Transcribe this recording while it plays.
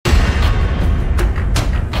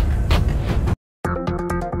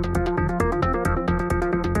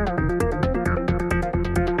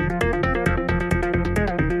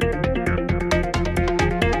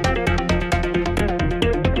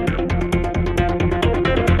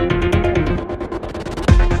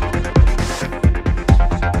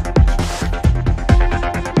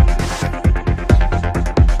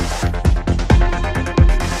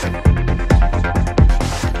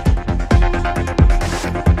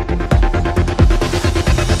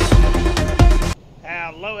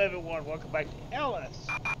like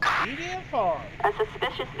Lspdfr. A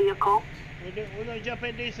suspicious vehicle. We're gonna jump in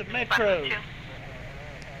and do some Metro.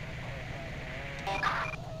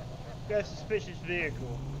 Got a suspicious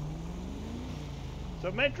vehicle.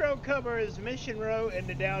 So Metro covers Mission Row in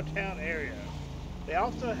the downtown area. They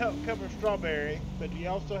also help cover Strawberry, but we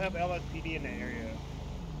also have Lspd in the area.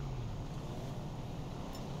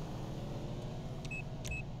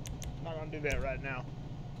 I'm not gonna do that right now.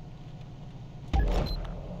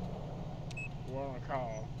 We're on a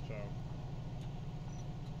call, so.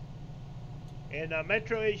 And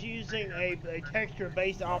Metro is using a texture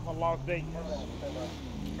based off of Las Vegas.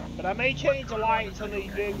 But I may change the lights on these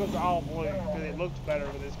vehicles to all blue because it looks better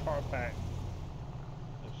with this car pack.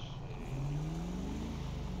 Let's see.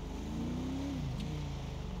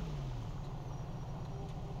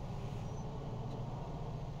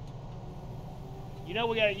 You know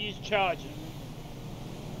we gotta use charging.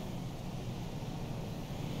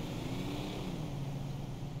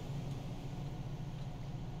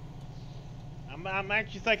 I'm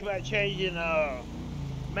actually thinking about changing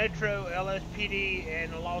Metro, Lspd,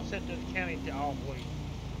 and Los Angeles County to all blue.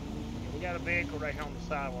 We got a vehicle right here on the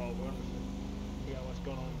sidewalk. We're gonna figure out what's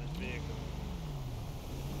going on in this vehicle.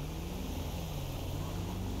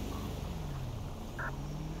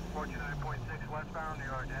 .6 westbound, New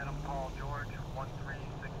York, Adam Paul George,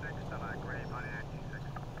 1366, on Gray, Pontiac G6.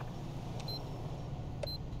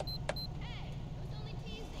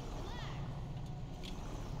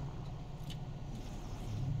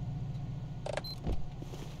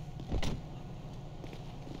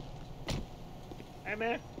 Hey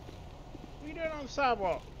man, what are you doing on the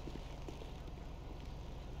sidewalk?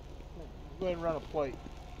 Go ahead and run a plate.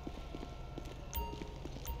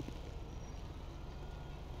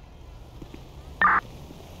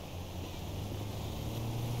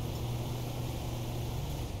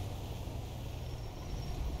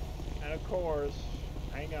 And of course,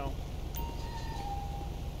 hang on.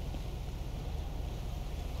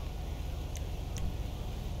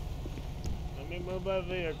 Let me move my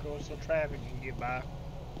vehicle so traffic can get by.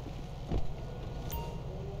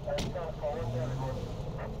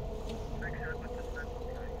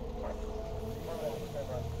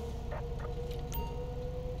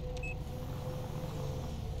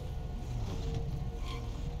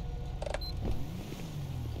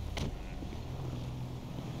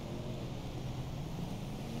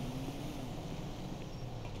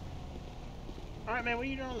 Alright man, what are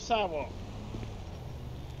you doing on the sidewalk?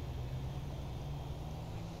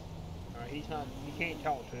 Alright, he's not, you can't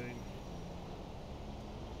talk to him.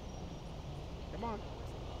 Come on.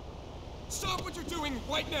 Stop what you're doing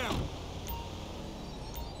right now!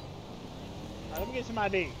 Alright, let me get some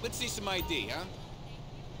ID. Let's see some ID, huh?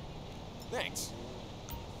 Thanks.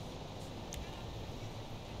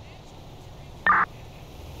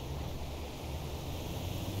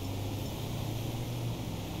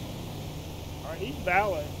 Alright, he's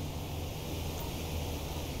valid.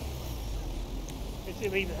 Let's see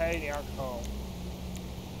if he's had any alcohol.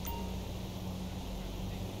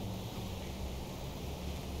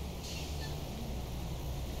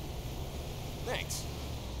 Thanks.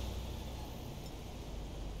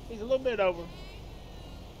 He's a little bit over.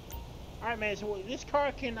 Alright man, so this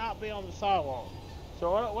car cannot be on the sidewalk.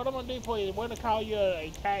 So what I'm going to do for you is we're going to call you a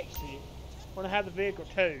taxi. We're going to have the vehicle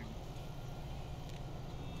towed.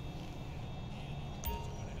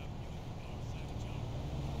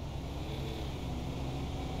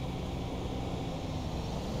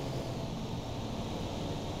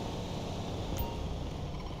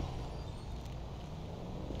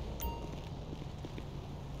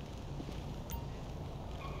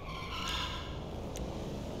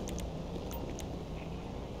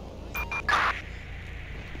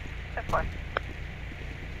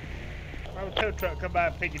 Have a tow truck come by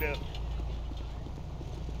and pick it up.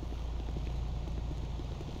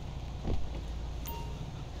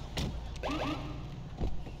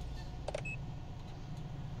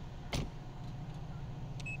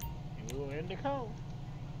 And we'll end the call.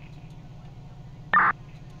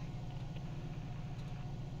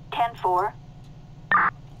 10-4.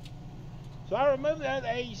 So I removed the other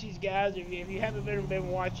agencies, guys. If you haven't been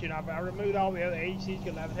watching, I removed all the other agencies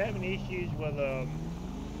because I was having issues with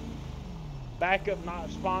backup not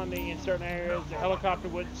responding in certain areas. The helicopter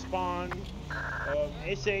wouldn't spawn.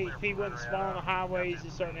 SHP wouldn't spawn on the highways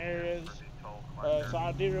in certain areas. So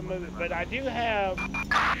I did remove it. But I do have...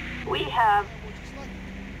 We have...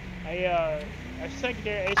 a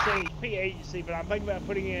secondary SHP agency, but I'm thinking about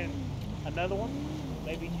putting in another one.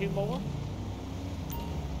 Maybe two more.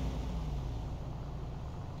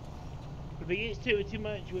 If it gets too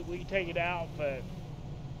much, we can take it out, but...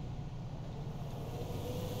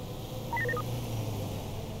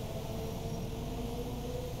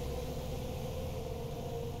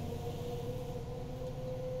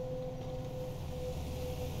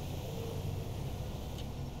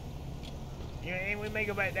 Yeah, and we may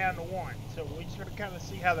go back down to 1, so we just want to kind of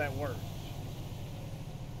see how that works.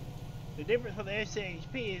 The difference with the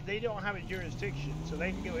SHP is they don't have a jurisdiction, so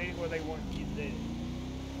they can go anywhere they want you to do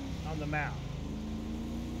on the map.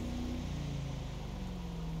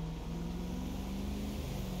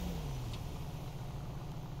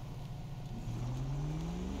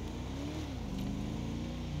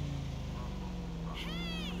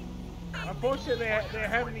 Unfortunately, they're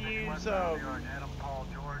having to use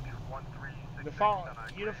default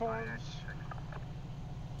uniforms,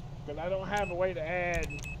 but I don't have a way to add.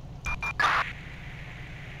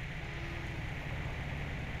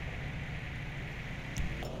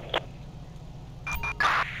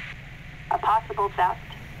 A possible theft.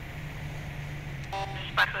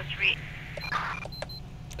 Special Street.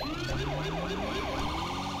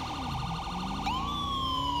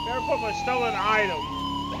 Careful of a stolen item.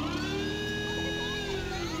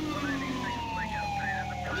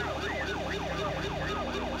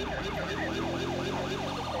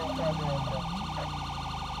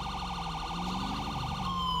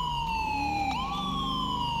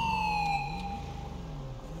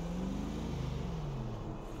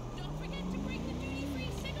 Don't forget to bring the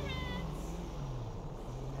duty-free cigarettes.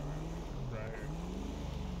 Right.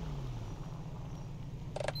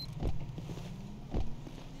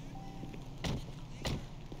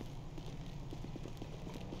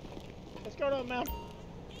 Let's go to the map.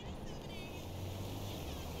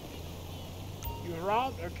 You were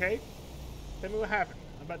robbed? Okay. Tell me what happened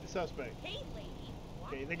about the suspect. Hey, lady.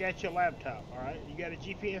 What? Okay, they got your laptop, alright? You got a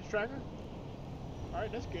GPS tracker?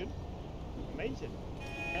 Alright, that's good. Amazing.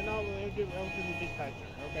 And all the relatively dispatcher,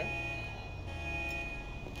 okay.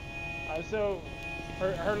 Alright, so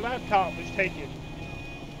her laptop was taken.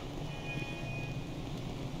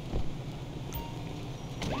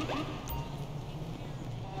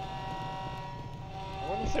 I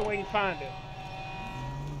want to see where you can find it.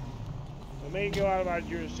 We may go out of our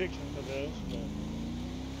jurisdiction for this, but...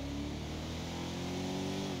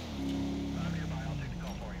 I'm nearby. I'll take the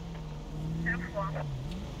call for you. Crap.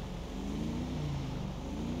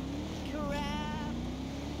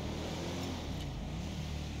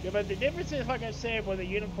 Yeah, but the difference is, like I said, with the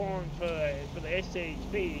uniforms for the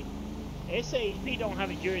SHP, SHP don't have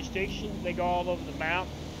a jurisdiction. They go all over the map.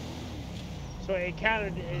 So it kind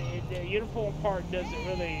of, the uniform part doesn't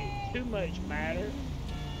really too much matter.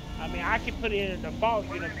 I mean, I can put in a default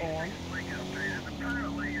uniform.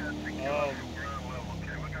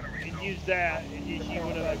 And use that, and just use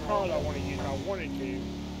whatever card I want to use if I wanted to.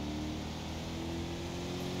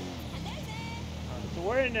 So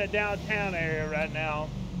we're in the downtown area right now.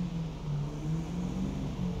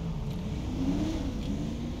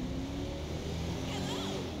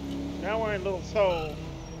 Now we're in Little Seoul.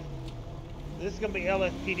 This is going to be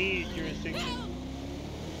Lspd jurisdiction.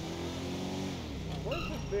 Where's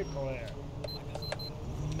this vehicle at?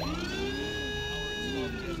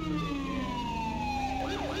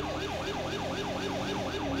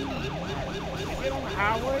 Is it on the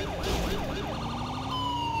highway?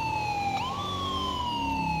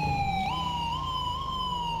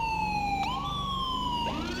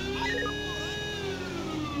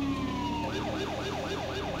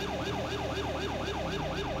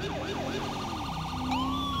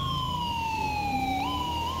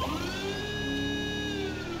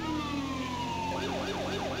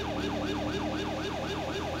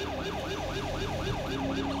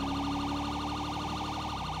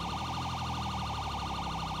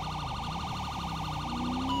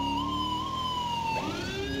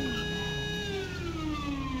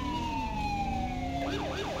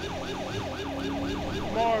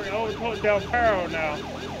 Over to Del Perro now.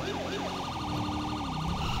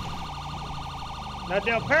 Now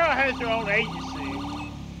Del Perro has their own agency.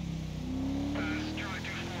 This is Charlie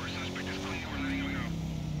 2-4. Suspect is clean. We're letting him go.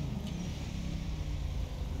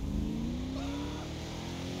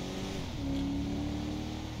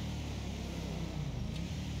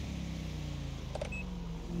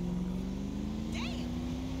 Damn.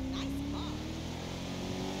 Nice car.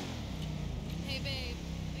 Hey, babe.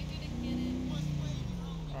 I didn't get it.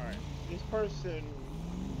 Alright, this person,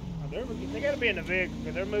 they gotta be in the vehicle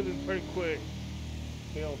because they're moving pretty quick.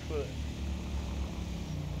 Be on foot.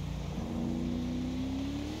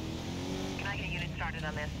 Can I get a unit started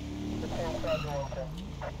on this?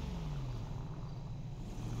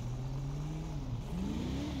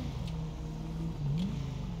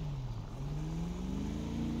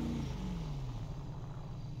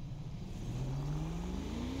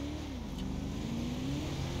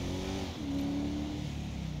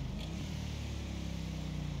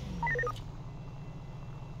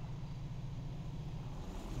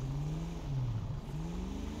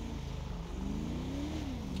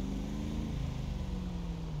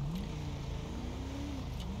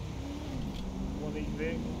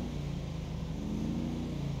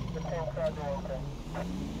 I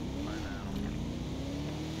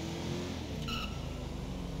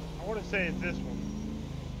want to say it's this one.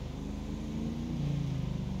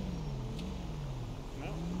 No.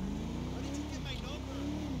 How did you get my number?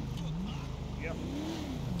 You a cop? Yep.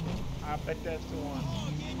 I bet that's the one.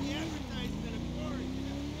 Oh, yeah, the advertisement, of course.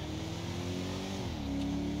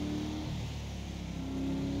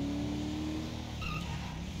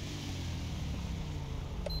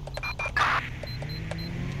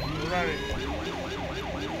 We're running.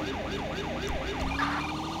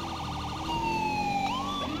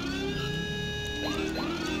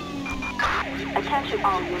 Attention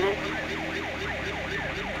all units.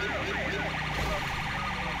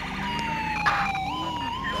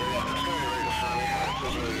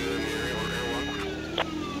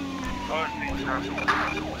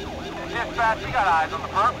 Dispatch, we got eyes on the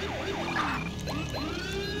perp.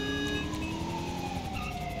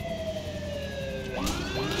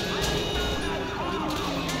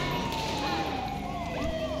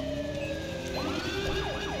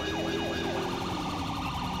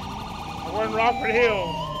 We're in Rockford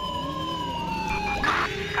Hills.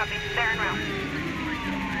 Copy. They're en route.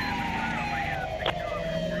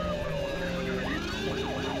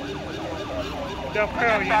 Del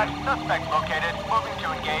Perro Dispatch, unit. suspect located. Moving to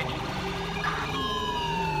engage.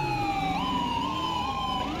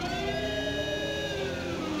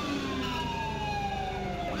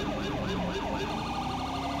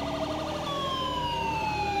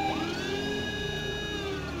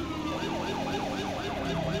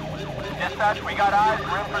 Dispatch, we got eyes.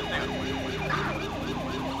 We're in pursuit.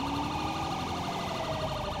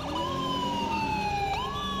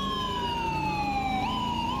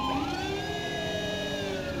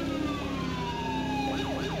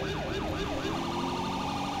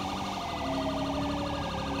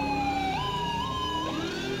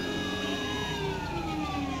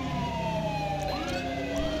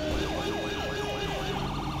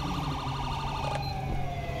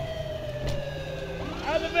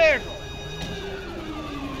 Out of the vehicle.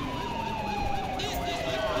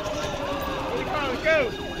 Where the car go?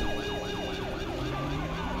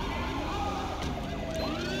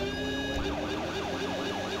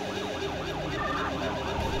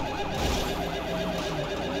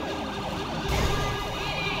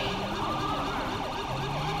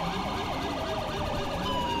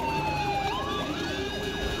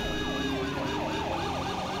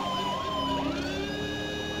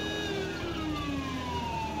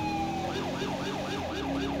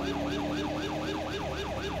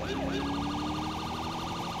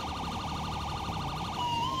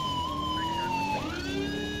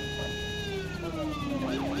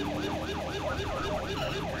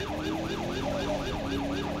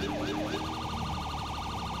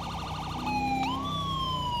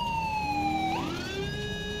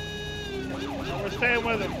 We're staying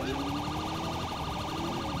with him.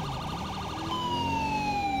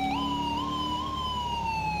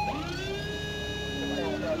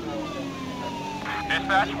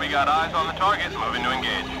 Dispatch, we got eyes on the target. Moving to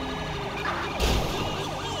engage.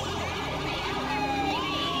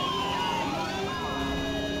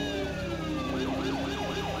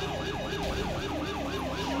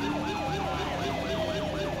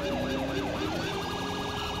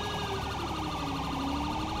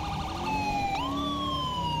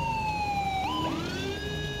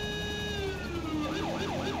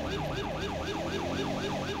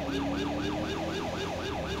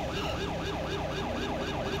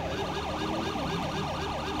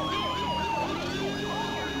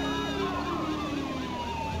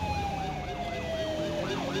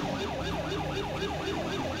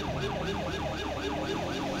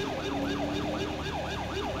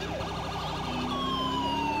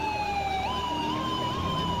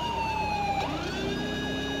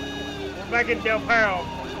 Back in Del Perro.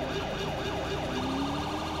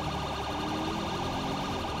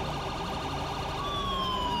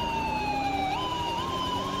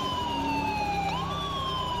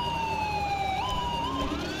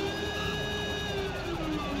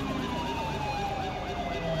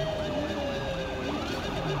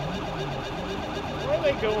 Where are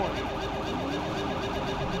they going?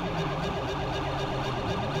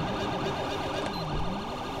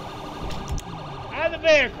 Out of the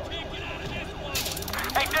vehicle.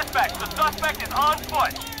 Hey, dispatch, the suspect is on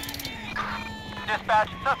foot. Dispatch,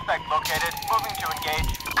 suspect located. Moving to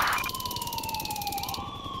engage.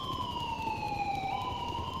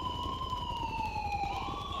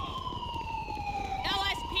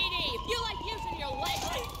 Lspd, if you like using your legs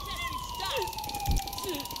to stop.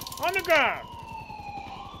 On the ground.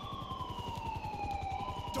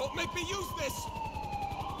 Don't make me use this!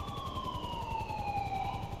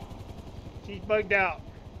 bugged out.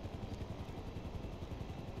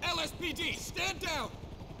 LSPD, stand down!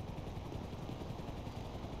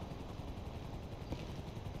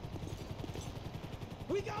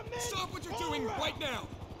 We got men! Stop what you're doing right now!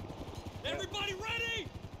 Everybody ready?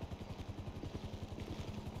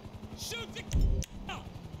 Shoot the out!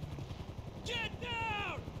 Get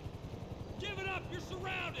down! Give it up, you're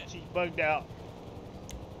surrounded! She's bugged out.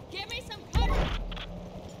 Give me some cover!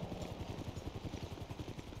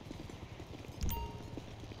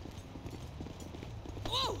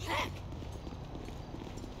 Oh, heck!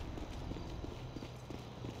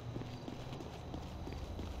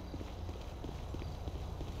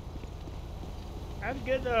 That's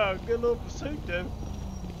a good little pursuit, though.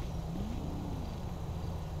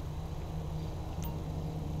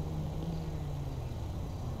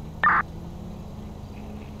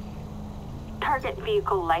 Target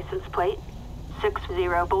vehicle license plate 60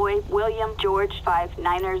 boy William George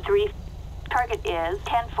 593. Target is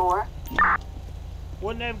 10-4.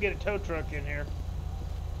 Wouldn't them get a tow truck in here?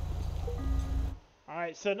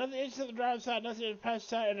 Alright, so nothing inside the driver's side, nothing in the passenger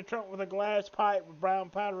side, in the trunk with a glass pipe with brown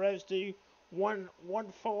powder residue, one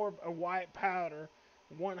fourth of white powder,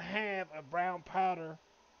 1/2 of brown powder.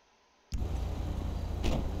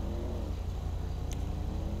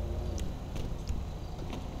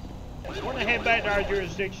 We're gonna head back to our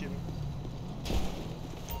jurisdiction.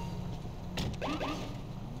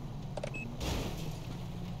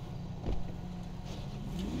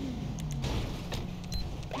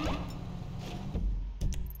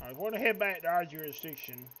 Alright, we're gonna head back to our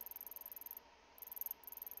jurisdiction.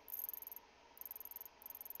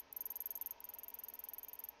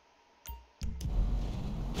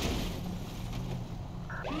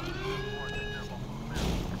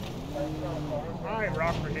 Alright,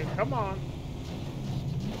 Rockford here, come on.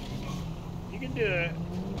 You can do it.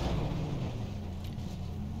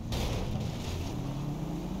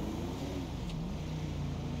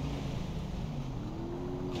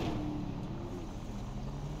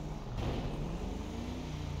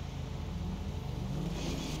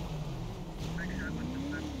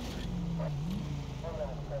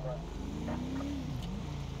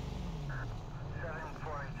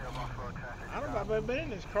 I don't know if I've been in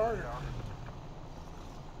this car.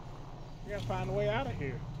 We gotta find a way out of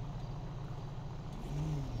here.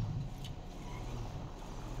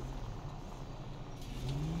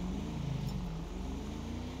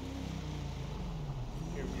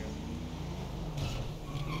 Here we go.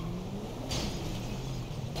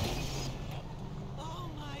 Oh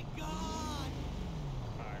my God!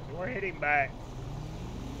 Alright, so we're heading back.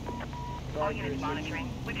 All units monitoring.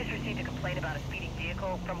 We just received a complaint about a speeding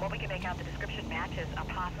vehicle. From what we can make out, the description matches a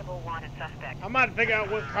possible wanted suspect. I might figure out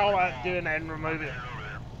what call out's doing and remove it.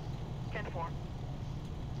 10-4.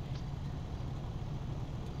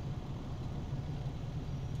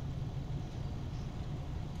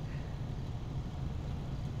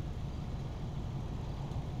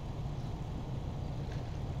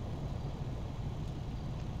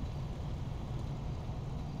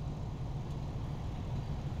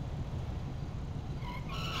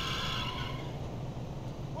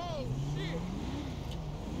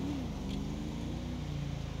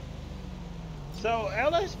 So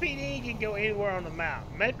LSPD can go anywhere on the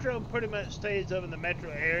map. Metro pretty much stays up in the metro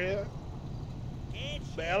area.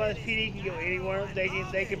 But LSPD can go anywhere.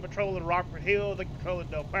 They can patrol in Rockford Hill, they can patrol in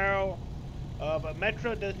Del Perro. But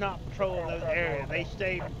Metro does not patrol in those areas. They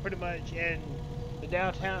stay pretty much in the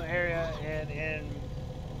downtown area and in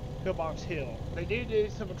Pillbox Hill. They do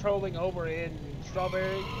some patrolling over in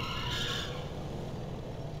Strawberry.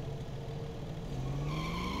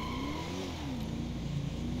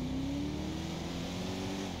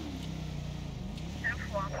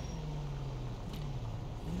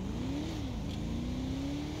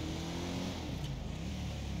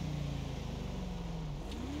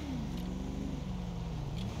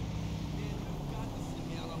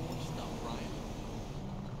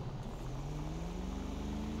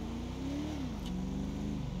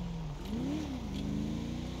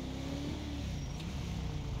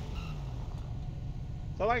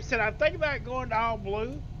 So like I said, I'm thinking about going to all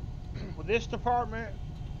blue with this department,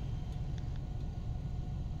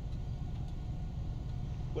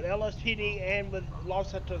 with LSPD and with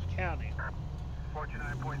Los Santos County.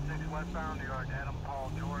 49.6 westbound, you are Adam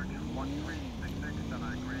Paul George, 1366, and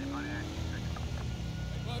I agree, Pontiac 6.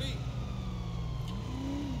 Hey, buddy.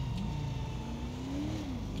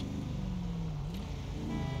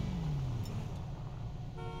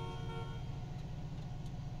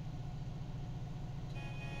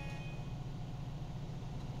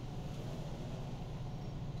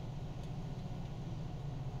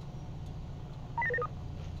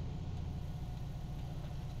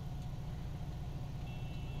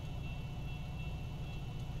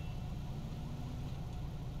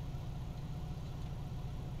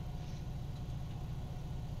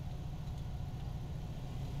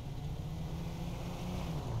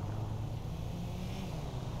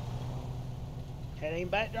 Heading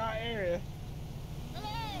back to our area.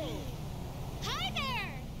 Hello! Hi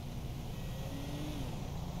there!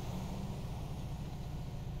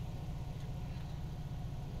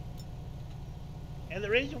 And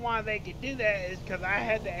the reason why they could do that is because I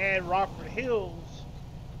had to add Rockford Hills.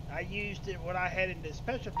 I used it when I had into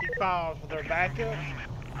specialty files for their backup.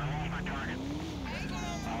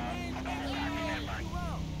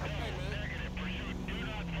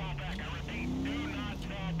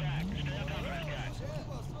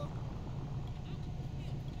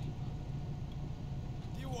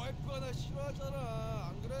 네 와이프가 나 싫어하잖아.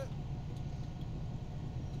 안 그래?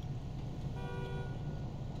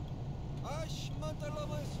 아, 10만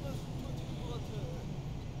달러만 있으면 숨을 튀길 것 같아.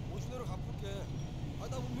 50내로 갚을게. 아,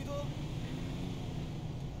 나 못 믿어?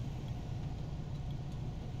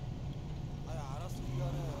 아, 알았어,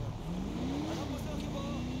 미안해. 아, 한번 생각해봐.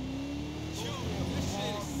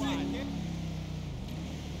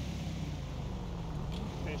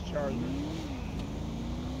 This Charger.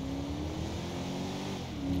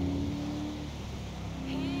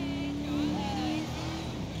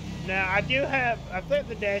 Now I do have, I think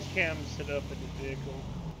the dash cam is set up in the vehicle.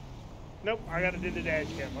 Nope, I gotta do the dash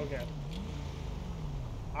cam, okay.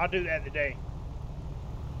 I'll do that today.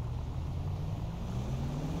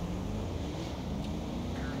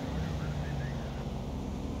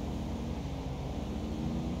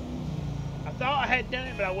 I thought I had done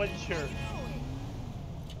it, but I wasn't sure.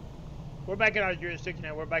 We're back in our jurisdiction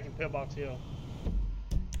now, we're back in Pillbox Hill.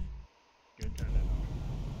 Good, turn that on.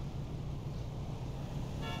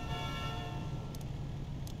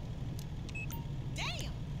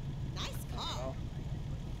 Damn! Nice car.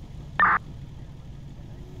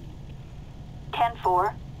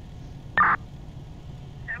 10-4.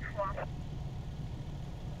 10-4.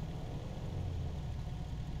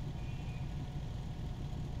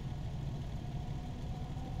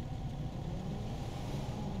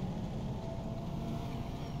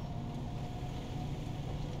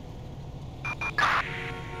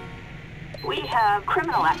 We have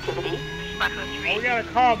criminal activity. Oh, we got a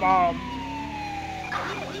car bomb.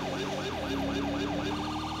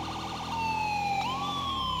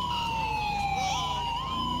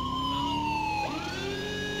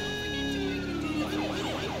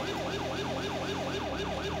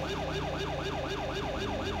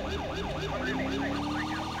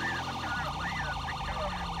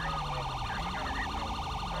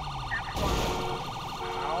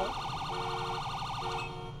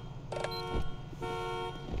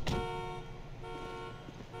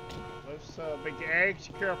 Be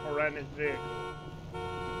extra careful around this vehicle.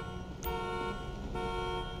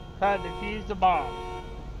 Try to defuse the bomb.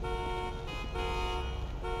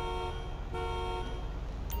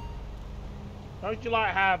 Don't you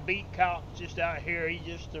like how I beat cops just out here? He's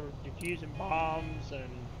just defusing bombs and...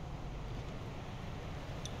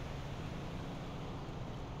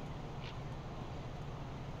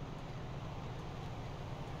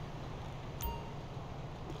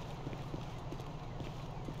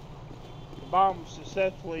 bomb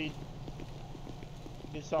successfully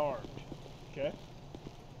disarmed. Okay.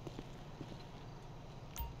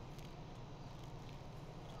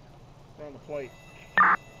 On the plate.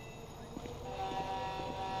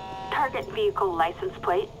 Target vehicle license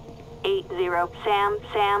plate 80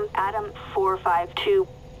 Sam Adam 452.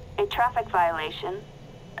 A traffic violation.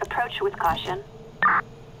 Approach with caution.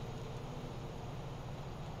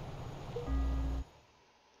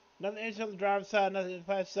 Nothing inside on the driver's side, nothing in the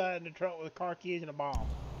passenger side, in the trunk with car keys and a bomb.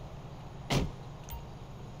 I'm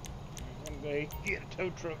gonna get a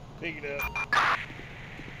tow truck and pick it up.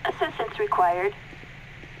 Assistance required.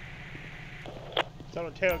 It's on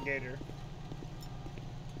a tailgater.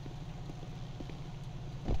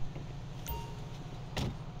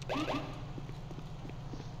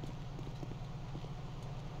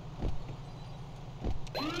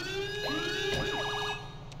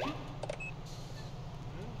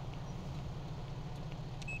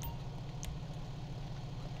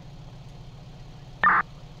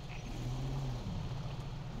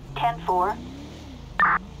 Four.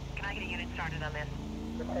 Can I get a unit started on this?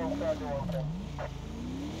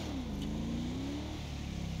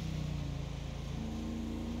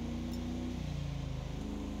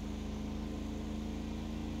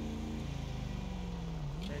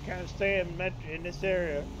 They're kind of staying in this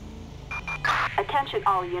area. Attention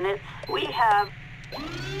all units. We have...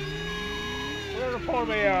 We're gonna form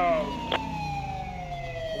a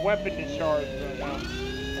weapon discharge right now.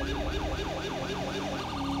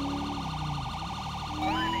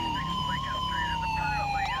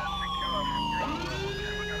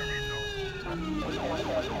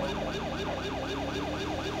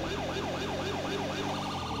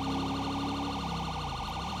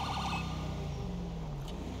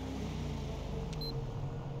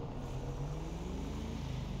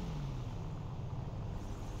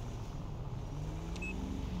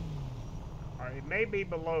 It may be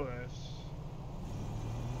below us.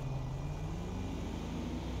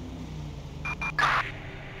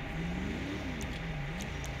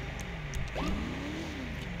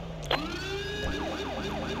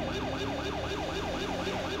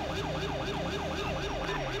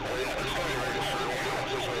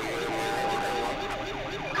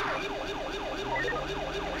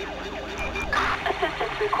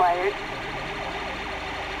 Assistance required.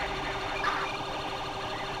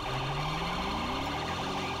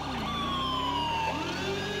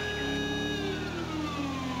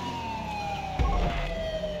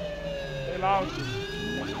 They lost it.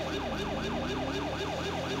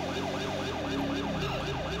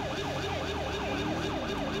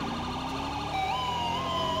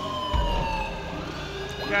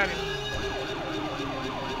 Got it.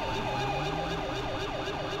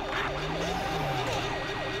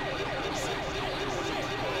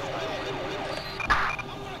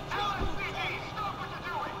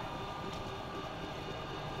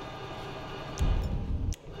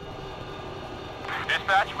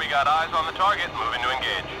 Dispatch, we got eyes on the target. Moving to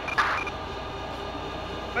engage.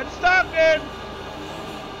 But stop, dude!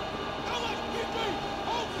 LSPD,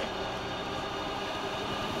 open!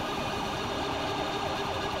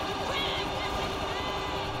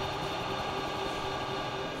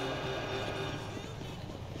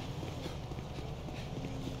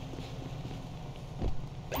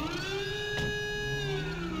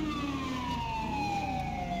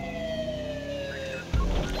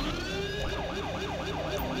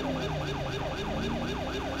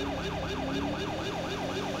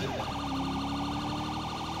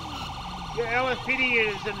 Your LSPD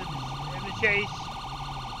is in the chase.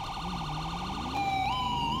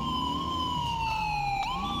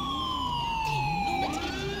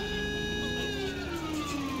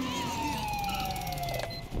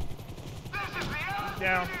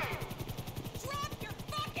 Down. Drop your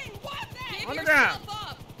fucking weapon! Give On the yourself ground.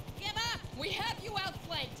 up! Give up! We have you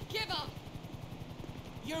outflanked! Give up!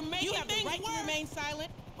 You have the right to remain silent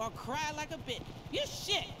or cry like a bitch. You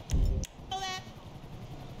shit. Know that?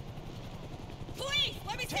 Please,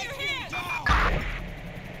 let me see your hands!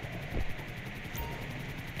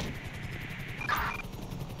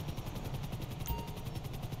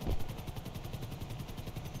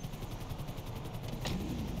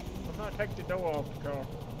 Let's not take the door off the car.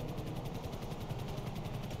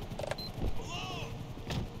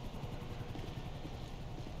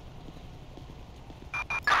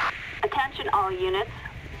 Attention all units.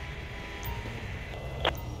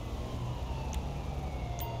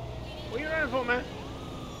 What are you running for, man?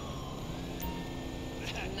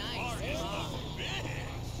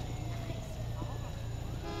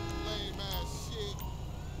 Lame ass shit.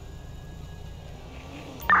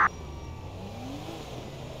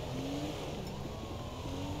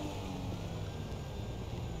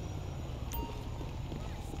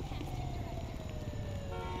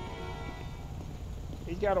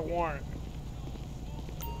 He's got a warrant.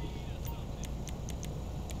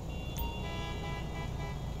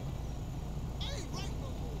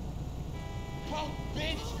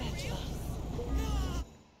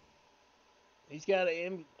 He's got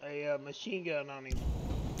a machine gun on him.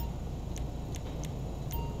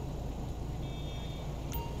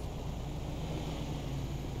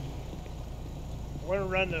 I want to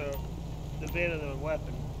run the vent of the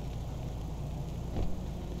weapon.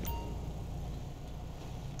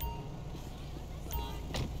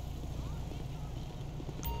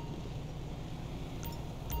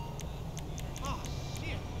 Oh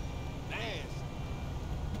shit. Nasty.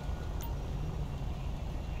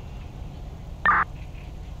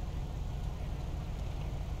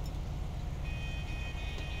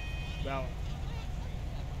 About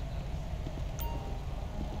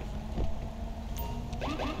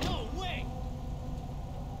No way!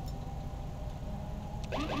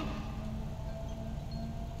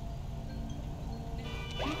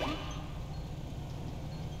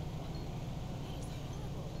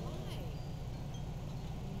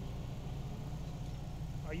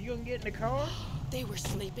 Are you gonna get in the car? They were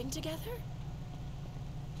sleeping together?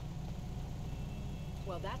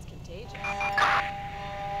 Well, that's contagious.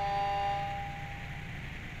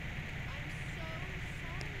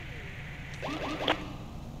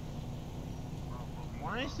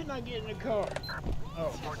 Why is he not getting in the car?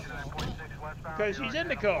 Oh, because he's in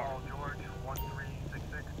the car.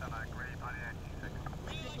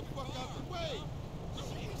 Get the fuck out the way.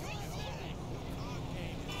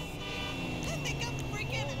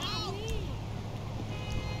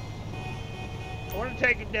 I want to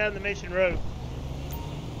take it down the Mission Road.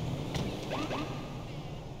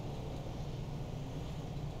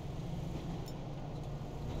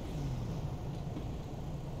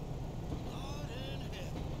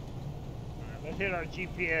 Let's hit our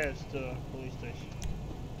GPS to police station.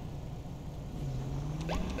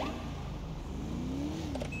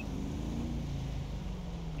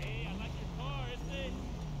 Hey, I like your car, isn't it?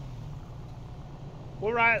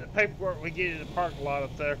 We'll write the paperwork we get in the parking lot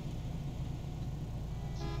up there.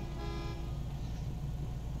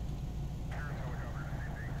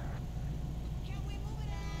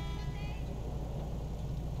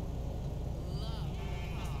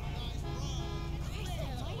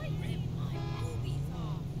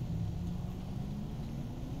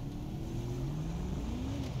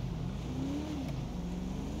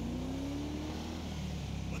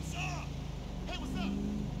 What's up? Hey, what's up?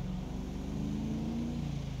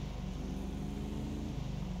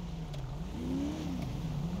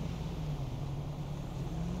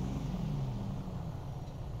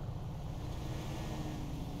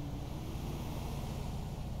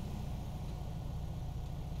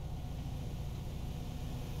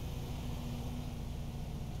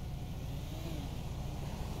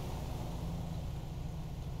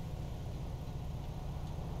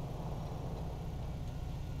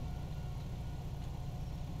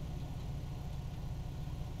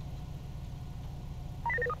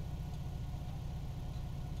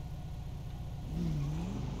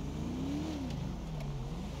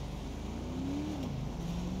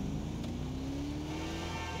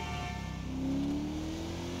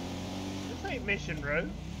 This ain't Mission Road.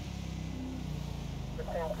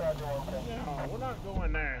 No, we're not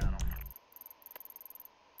going there.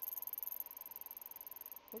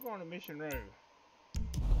 We're going to Mission Road.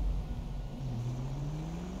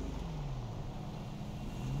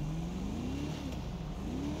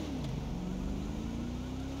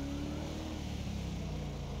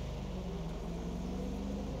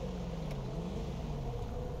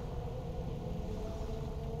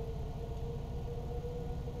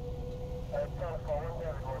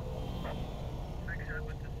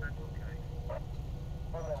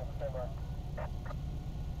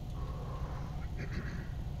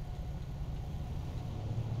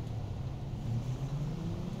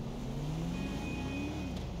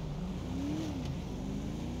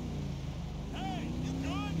 Hey, you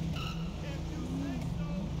good? If you say so.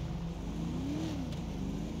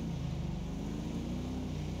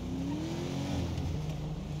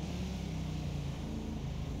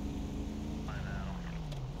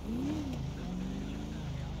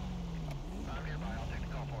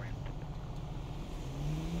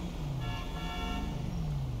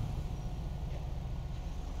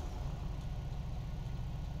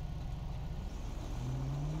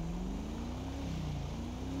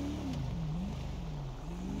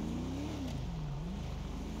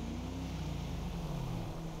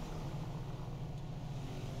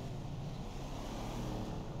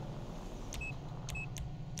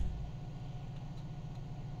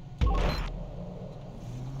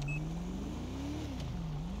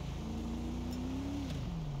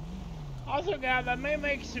 Also, guys, I may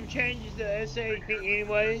make some changes to the SAP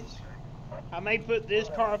anyways. I may put this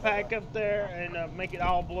car pack up there and make it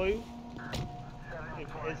all blue.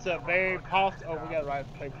 It's a very possible. Oh, we got to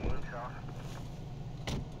write the paperwork.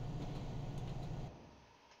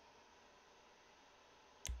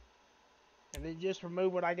 And then just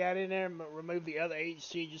remove what I got in there, and remove the other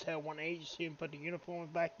agency. Just have one agency and put the uniforms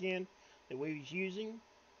back in that we was using,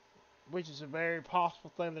 which is a very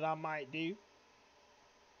possible thing that I might do.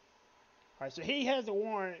 Alright, so he has a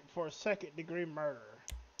warrant for a second-degree murder.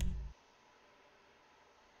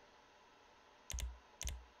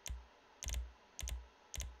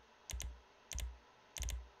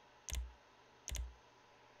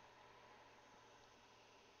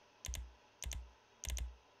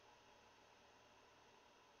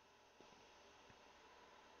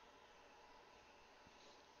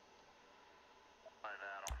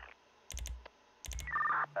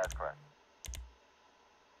 That's correct.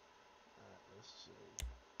 Alright, let's see.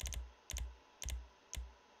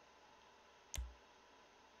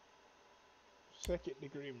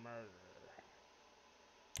 Second-degree murder.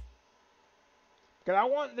 Because I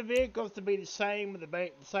want the vehicles to be the same, with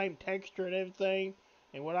the same texture and everything.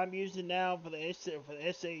 And what I'm using now for the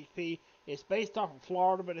SHP, it's based off of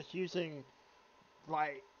Florida, but it's using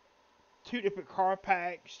like 2 different car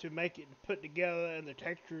packs to make it put together, and the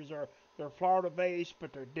textures they're Florida based,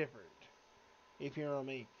 but they're different. If you know what I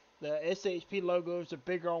mean. The SHP logos are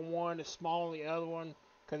bigger on one, it's smaller on the other one,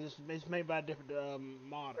 because it's made by different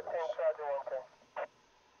models.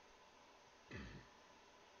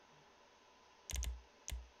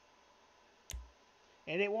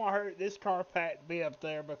 And it won't hurt this car pack to be up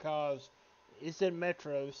there because it's in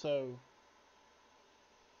Metro, so.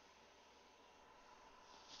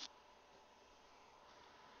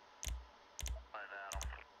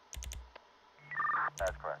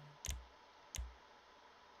 That's correct.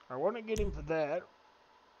 I want to get him for that.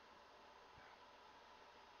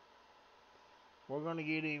 We're going to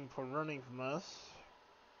get him for running from us.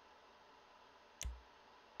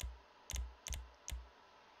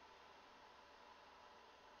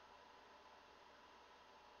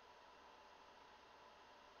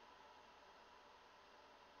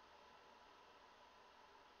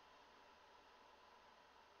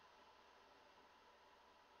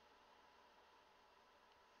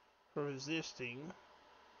 For resisting.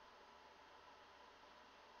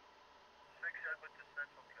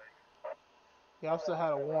 He also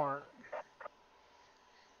had a warrant.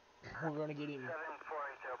 We're going to get him. 740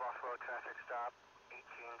 Buffalo traffic stop, 18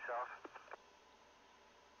 south.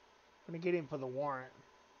 Going to get him for the warrant.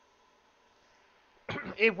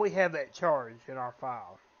 If we have that charge in our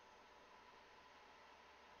file.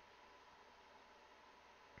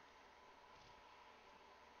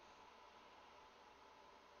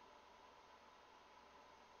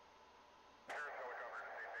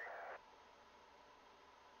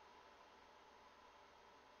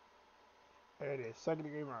 There it is,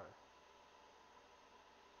 second-degree murder.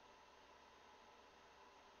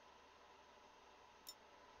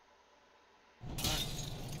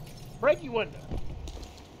 Break your window.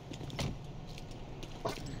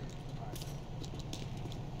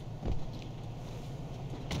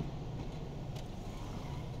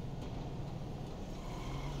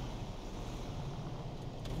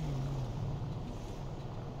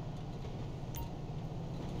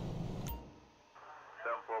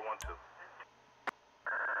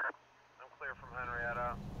 I'm clear from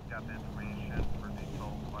Henrietta. Got the information for the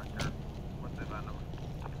toll collector. What's the event number?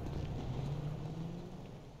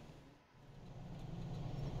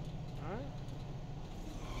 Alright.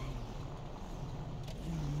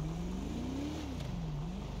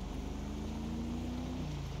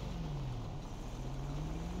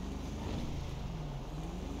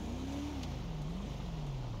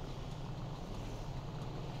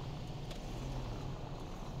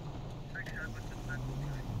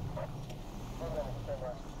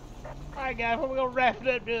 Alright guys, well, we're going to wrap it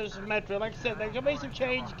up doing some Metro. Like I said, there's going to be some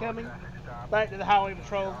change coming back to the Highway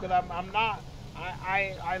Patrol, because I'm not,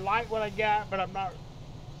 I like what I got, but I'm not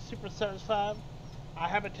super satisfied. I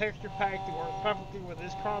have a texture pack that works perfectly with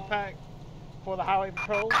this compact for the Highway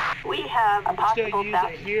Patrol. We have You can still possible use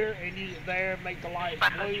theft. it here and use it there, make the lights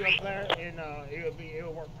blue up there, and it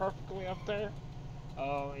will work perfectly up there.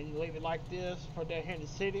 And you leave it like this for down here in the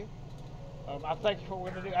city. I think that's what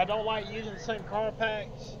we're gonna do. I don't like using the same car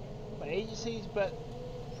packs by agencies, but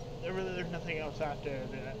there's nothing else out there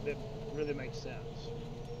that really makes sense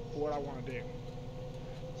for what I want to do.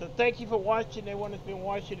 So thank you for watching. Everyone that's been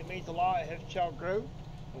watching, it means a lot. It helps y'all grow.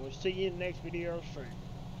 And we'll see you in the next video stream.